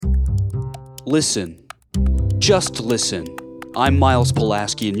Listen. Just listen. I'm Miles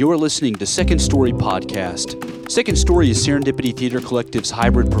Pulaski, and you're listening to Second Story Podcast. Second Story is Serendipity Theater Collective's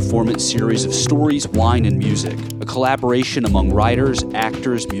hybrid performance series of stories, wine, and music, a collaboration among writers,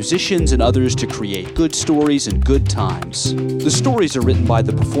 actors, musicians, and others to create good stories and good times. The stories are written by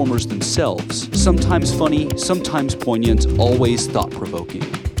the performers themselves, sometimes funny, sometimes poignant, always thought-provoking.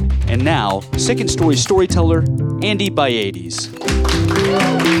 And now, Second Story storyteller, Andy Biades.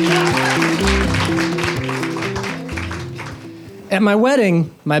 At my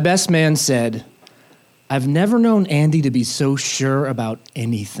wedding, my best man said, "I've never known Andy to be so sure about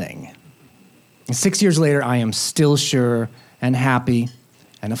anything." And 6 years later, I am still sure and happy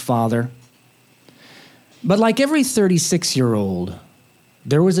and a father. But like every 36-year-old,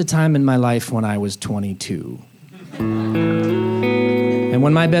 there was a time in my life when I was 22. And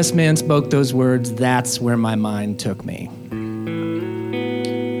when my best man spoke those words, that's where my mind took me.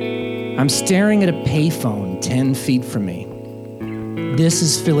 I'm staring at a payphone 10 feet from me. This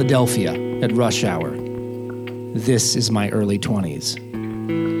is Philadelphia at rush hour. This is my early 20s.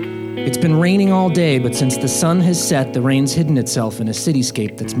 It's been raining all day, but since the sun has set, the rain's hidden itself in a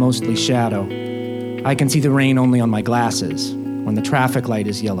cityscape that's mostly shadow. I can see the rain only on my glasses, when the traffic light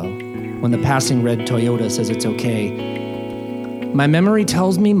is yellow, when the passing red Toyota says it's okay. My memory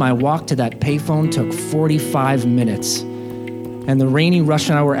tells me my walk to that payphone took 45 minutes. And the rainy rush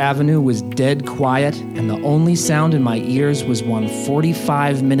hour avenue was dead quiet, and the only sound in my ears was one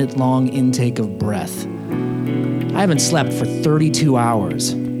 45-minute-long intake of breath. I haven't slept for 32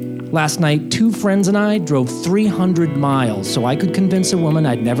 hours. Last night, 2 friends and I drove 300 miles so I could convince a woman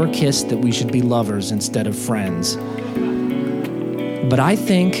I'd never kissed that we should be lovers instead of friends. But I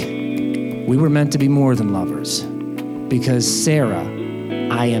think we were meant to be more than lovers, because Sarah,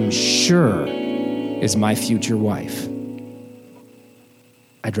 I am sure, is my future wife.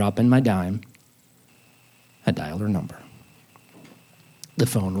 I drop in my dime. I dial her number. The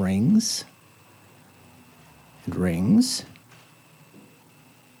phone rings. It rings.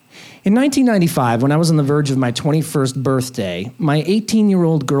 In 1995, when I was on the verge of my 21st birthday, my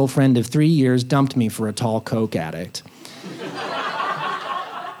 18-year-old girlfriend of 3 years dumped me for a tall coke addict.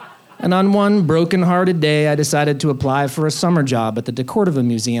 And on one broken-hearted day, I decided to apply for a summer job at the DeCordova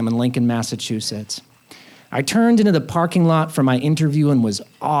Museum in Lincoln, Massachusetts. I turned into the parking lot for my interview and was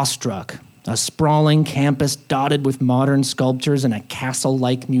awestruck. A sprawling campus dotted with modern sculptures and a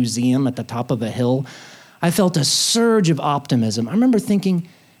castle-like museum at the top of a hill. I felt a surge of optimism. I remember thinking,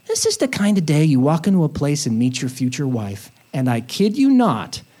 this is the kind of day you walk into a place and meet your future wife. And I kid you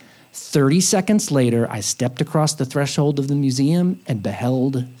not, 30 seconds later, I stepped across the threshold of the museum and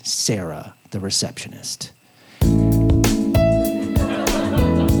beheld Sarah, the receptionist.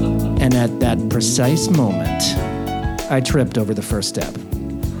 And at that precise moment, I tripped over the first step.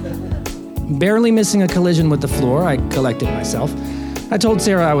 Barely missing a collision with the floor, I collected myself. I told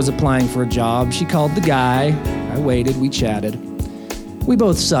Sarah I was applying for a job. She called the guy. I waited, we chatted. We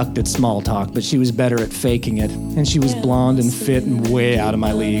both sucked at small talk, but she was better at faking it, and she was blonde and fit and way out of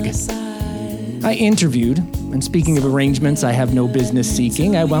my league. I interviewed, and speaking of arrangements I have no business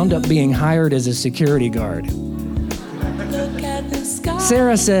seeking, I wound up being hired as a security guard.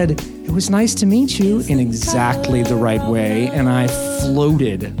 Sarah said, "It was nice to meet you," in exactly the right way, and I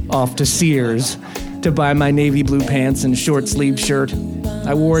floated off to Sears to buy my navy blue pants and short sleeve shirt.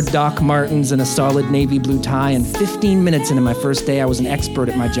 I wore Doc Martens and a solid navy blue tie, and 15 minutes into my first day, I was an expert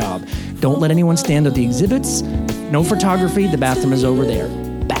at my job. Don't let anyone stand at the exhibits. No photography, the bathroom is over there.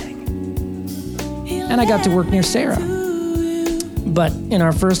 Bang. And I got to work near Sarah. But in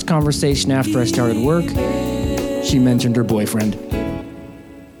our first conversation after I started work, she mentioned her boyfriend.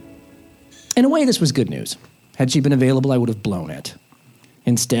 In a way, this was good news. Had she been available, I would have blown it.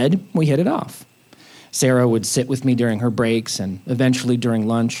 Instead, we hit it off. Sarah would sit with me during her breaks and eventually during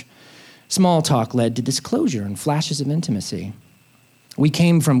lunch. Small talk led to disclosure and flashes of intimacy. We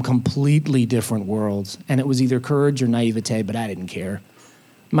came from completely different worlds, and it was either courage or naivete, but I didn't care.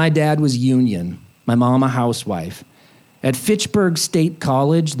 My dad was union, my mom a housewife. At Fitchburg State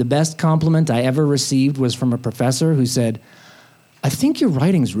College, the best compliment I ever received was from a professor who said, "I think your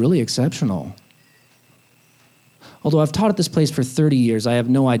writing's really exceptional." Although I've taught at this place for 30 years, I have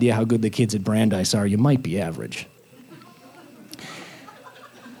no idea how good the kids at Brandeis are. You might be average.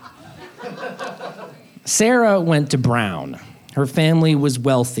 Sarah went to Brown. Her family was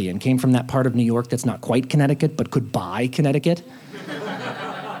wealthy and came from that part of New York that's not quite Connecticut, but could buy Connecticut.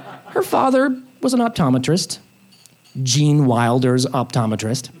 Her father was an optometrist, Gene Wilder's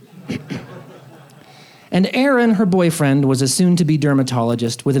optometrist. And Aaron, her boyfriend, was a soon-to-be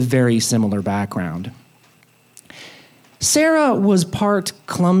dermatologist with a very similar background. Sarah was part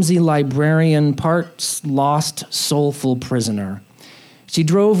clumsy librarian, part lost, soulful prisoner. She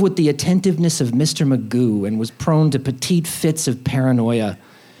drove with the attentiveness of Mr. Magoo and was prone to petite fits of paranoia.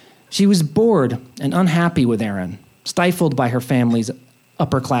 She was bored and unhappy with Aaron, stifled by her family's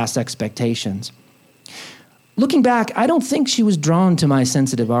upper-class expectations. Looking back, I don't think she was drawn to my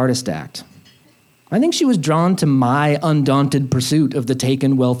sensitive artist act. I think she was drawn to my undaunted pursuit of the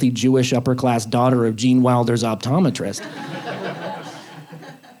taken, wealthy, Jewish upper-class daughter of Gene Wilder's optometrist.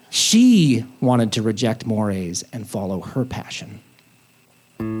 She wanted to reject mores and follow her passion.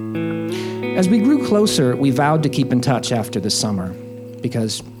 As we grew closer, we vowed to keep in touch after the summer,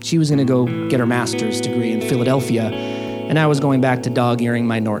 because she was going to go get her master's degree in Philadelphia, and I was going back to dog-earing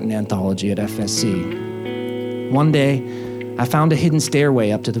my Norton anthology at FSC. One day, I found a hidden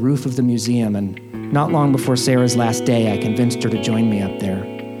stairway up to the roof of the museum, and not long before Sarah's last day, I convinced her to join me up there.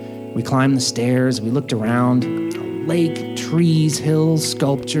 We climbed the stairs, we looked around, a lake, trees, hills,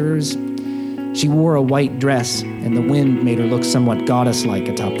 sculptures. She wore a white dress, and the wind made her look somewhat goddess-like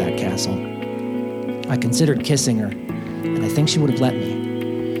atop that castle. I considered kissing her, and I think she would have let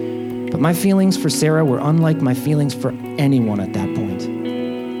me. But my feelings for Sarah were unlike my feelings for anyone at that point.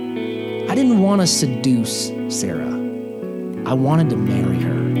 I didn't want to seduce Sarah. I wanted to marry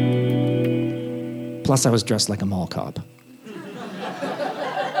her. Plus, I was dressed like a mall cop.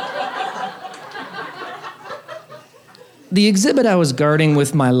 The exhibit I was guarding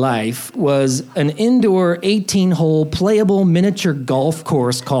with my life was an indoor 18-hole playable miniature golf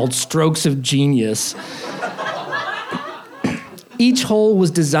course called Strokes of Genius. Each hole was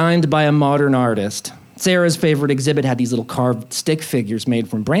designed by a modern artist. Sarah's favorite exhibit had these little carved stick figures made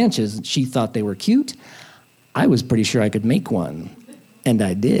from branches. She thought they were cute. I was pretty sure I could make one, and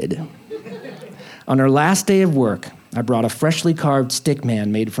I did. On her last day of work, I brought a freshly carved stick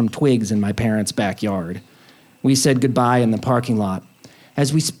man made from twigs in my parents' backyard. We said goodbye in the parking lot.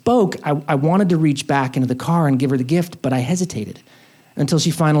 As we spoke, I wanted to reach back into the car and give her the gift, but I hesitated until she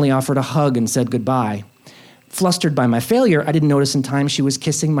finally offered a hug and said goodbye. Flustered by my failure, I didn't notice in time she was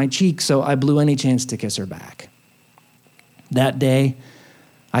kissing my cheek, so I blew any chance to kiss her back. That day,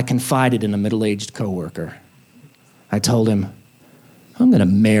 I confided in a middle-aged coworker. I told him, "I'm going to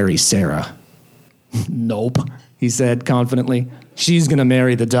marry Sarah." "Nope," he said confidently. "She's going to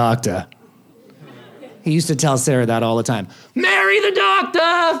marry the doctor." He used to tell Sarah that all the time. "Marry the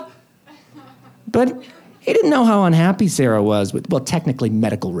doctor!" But he didn't know how unhappy Sarah was with, well, technically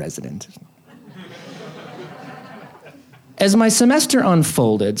medical resident. As my semester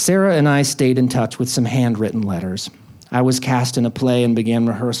unfolded, Sarah and I stayed in touch with some handwritten letters. I was cast in a play and began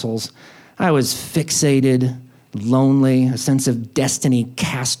rehearsals. I was fixated, lonely, a sense of destiny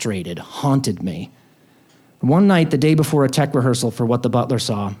castrated, haunted me. One night, the day before a tech rehearsal for What the Butler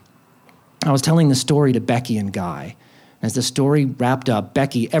Saw, I was telling the story to Becky and Guy. As the story wrapped up,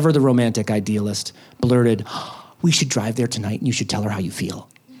 Becky, ever the romantic idealist, blurted, "We should drive there tonight and you should tell her how you feel."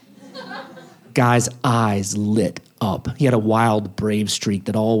 Guy's eyes lit up. He had a wild, brave streak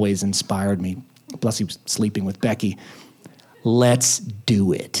that always inspired me. Plus, he was sleeping with Becky. "Let's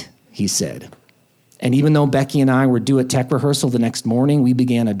do it," he said. And even though Becky and I were due at tech rehearsal the next morning, we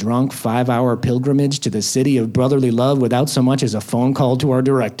began a drunk 5-hour pilgrimage to the city of brotherly love without so much as a phone call to our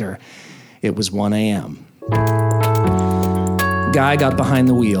director. It was 1 a.m. Guy got behind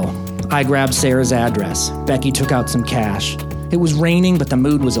the wheel. I grabbed Sarah's address. Becky took out some cash. It was raining, but the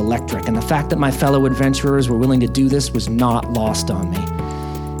mood was electric, and the fact that my fellow adventurers were willing to do this was not lost on me.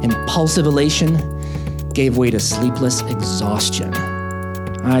 Impulsive elation gave way to sleepless exhaustion.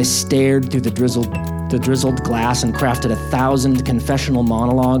 I stared through the drizzled glass and crafted 1,000 confessional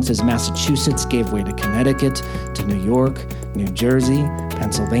monologues as Massachusetts gave way to Connecticut, to New York, New Jersey,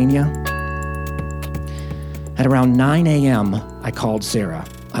 Pennsylvania. At around 9 a.m., I called Sarah.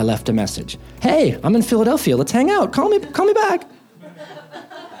 I left a message. "Hey, I'm in Philadelphia. Let's hang out. Call me back."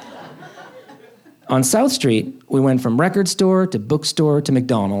 On South Street, we went from record store to bookstore to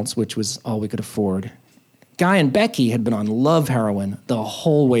McDonald's, which was all we could afford. Guy and Becky had been on love heroin the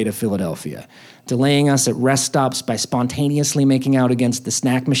whole way to Philadelphia, delaying us at rest stops by spontaneously making out against the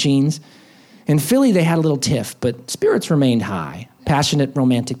snack machines. In Philly, they had a little tiff, but spirits remained high. Passionate,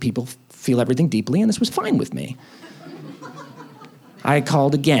 romantic people feel everything deeply, and this was fine with me. I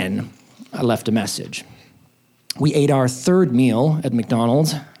called again. I left a message. We ate our third meal at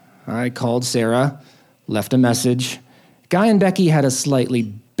McDonald's. I called Sarah, left a message. Guy and Becky had a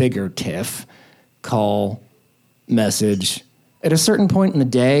slightly bigger tiff. Call, message. At a certain point in the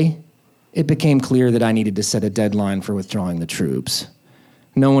day, it became clear that I needed to set a deadline for withdrawing the troops.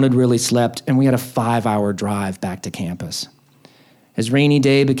 No one had really slept, and we had a 5-hour drive back to campus. As rainy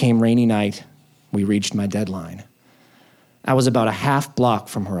day became rainy night, we reached my deadline. I was about a half block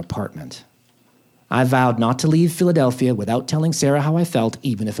from her apartment. I vowed not to leave Philadelphia without telling Sarah how I felt,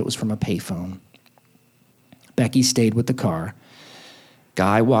 even if it was from a payphone. Becky stayed with the car.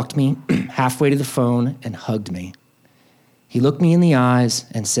 Guy walked me halfway to the phone and hugged me. He looked me in the eyes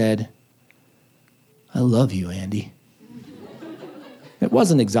and said, "I love you, Andy." It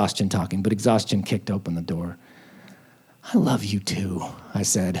wasn't exhaustion talking, but exhaustion kicked open the door. "I love you too," I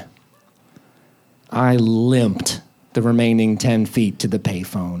said. I limped the remaining 10 feet to the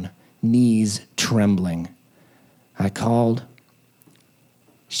payphone, knees trembling. I called.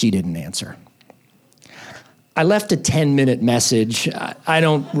 She didn't answer. I left a 10-minute message. I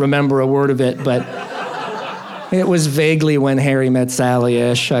don't remember a word of it, but it was vaguely When Harry Met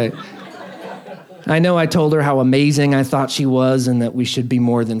Sally-ish. I know I told her how amazing I thought she was and that we should be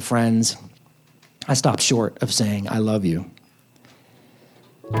more than friends. I stopped short of saying, "I love you."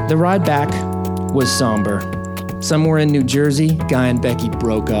 The ride back was somber. Somewhere in New Jersey, Guy and Becky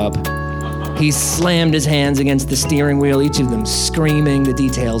broke up. He slammed his hands against the steering wheel, each of them screaming. The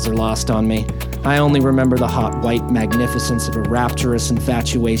details are lost on me. I only remember the hot white magnificence of a rapturous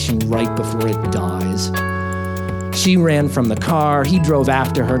infatuation right before it dies. She ran from the car. He drove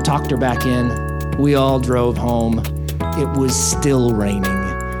after her, talked her back in. We all drove home. It was still raining.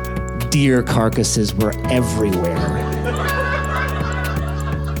 Deer carcasses were everywhere.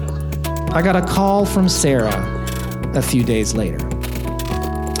 I got a call from Sarah a few days later.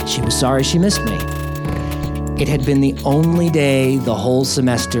 She was sorry she missed me. It had been the only day the whole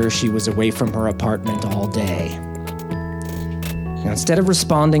semester she was away from her apartment all day. Now, instead of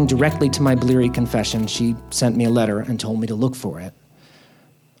responding directly to my bleary confession, she sent me a letter and told me to look for it.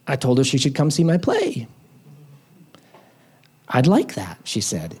 I told her she should come see my play. "I'd like that," she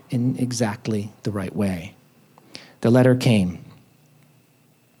said, in exactly the right way. The letter came.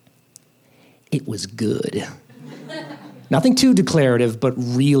 It was good. Nothing too declarative, but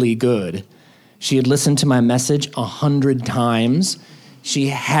really good. She had listened to my message 100 times. She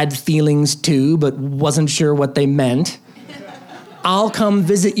had feelings too, but wasn't sure what they meant. "I'll come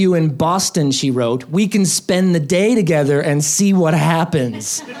visit you in Boston," she wrote. "We can spend the day together and see what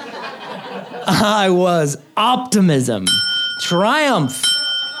happens." I was optimism, triumph,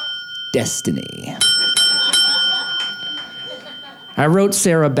 destiny. I wrote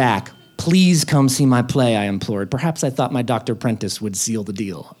Sarah back. "Please come see my play," I implored. Perhaps I thought my Dr. Prentice would seal the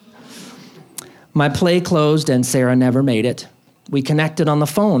deal. My play closed and Sarah never made it. We connected on the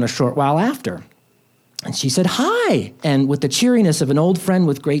phone a short while after. And she said, "Hi." And with the cheeriness of an old friend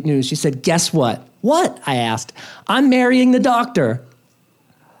with great news, she said, "Guess what?" "What?" I asked. "I'm marrying the doctor."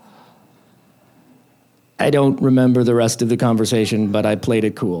 I don't remember the rest of the conversation, but I played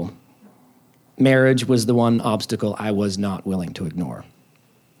it cool. Marriage was the one obstacle I was not willing to ignore.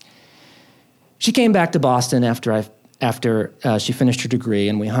 She came back to Boston after she finished her degree,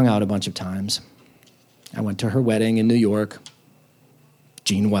 and we hung out a bunch of times. I went to her wedding in New York.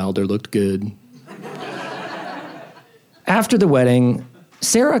 Gene Wilder looked good. After the wedding,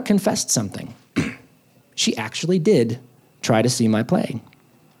 Sarah confessed something. She actually did try to see my play.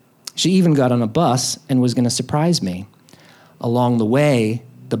 She even got on a bus and was going to surprise me. Along the way,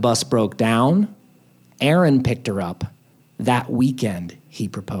 the bus broke down. Aaron picked her up. That weekend, he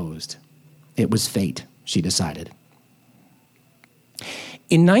proposed. It was fate, she decided.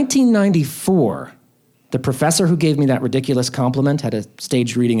 In 1994, the professor who gave me that ridiculous compliment had a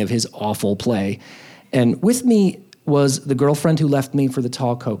staged reading of his awful play. And with me was the girlfriend who left me for the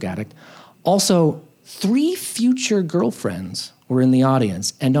tall coke addict. Also, 3 future girlfriends were in the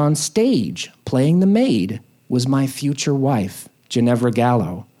audience. And on stage, playing the maid, was my future wife, Ginevra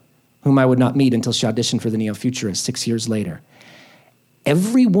Gallo, whom I would not meet until she auditioned for the Neo-Futurists 6 years later.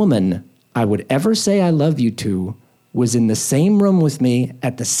 Every woman I would ever say I love you to was in the same room with me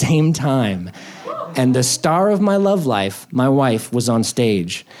at the same time. And the star of my love life, my wife, was on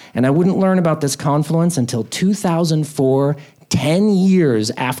stage. And I wouldn't learn about this confluence until 2004, 10 years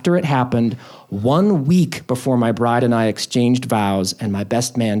after it happened, 1 week before my bride and I exchanged vows, and my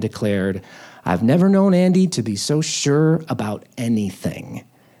best man declared, "I've never known Andy to be so sure about anything."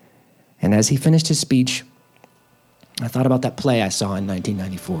 And as he finished his speech, I thought about that play I saw in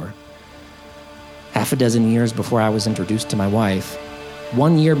 1994. Half a dozen years before I was introduced to my wife,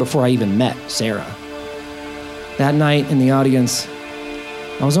 1 year before I even met Sarah. That night in the audience,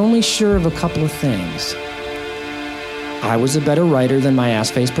 I was only sure of a couple of things. I was a better writer than my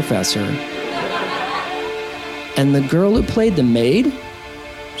ass-faced professor. And the girl who played the maid,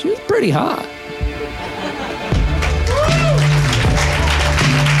 she was pretty hot.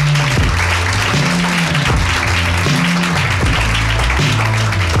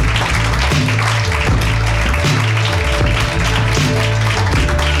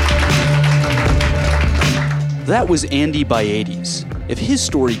 That was Andy Biades. If his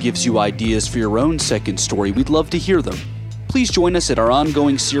story gives you ideas for your own second story, we'd love to hear them. Please join us at our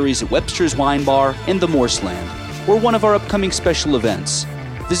ongoing series at Webster's Wine Bar and the Morseland, or one of our upcoming special events.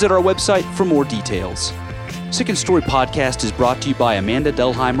 Visit our website for more details. Second Story Podcast is brought to you by Amanda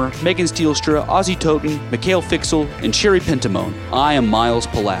Delheimer, Megan Steelstra, Ozzy Toten, Mikhail Fixel, and Sherry Pentamone. I am Miles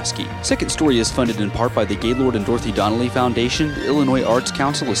Pulaski. Second Story is funded in part by the Gaylord and Dorothy Donnelly Foundation, the Illinois Arts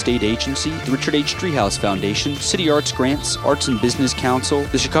Council, a state agency, the Richard H. Driehaus Foundation, City Arts Grants, Arts and Business Council,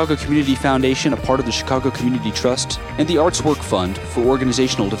 the Chicago Community Foundation, a part of the Chicago Community Trust, and the Arts Work Fund for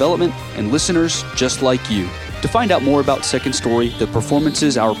organizational development and listeners just like you. To find out more about Second Story, the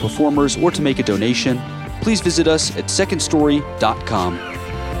performances, our performers, or to make a donation, please visit us at secondstory.com.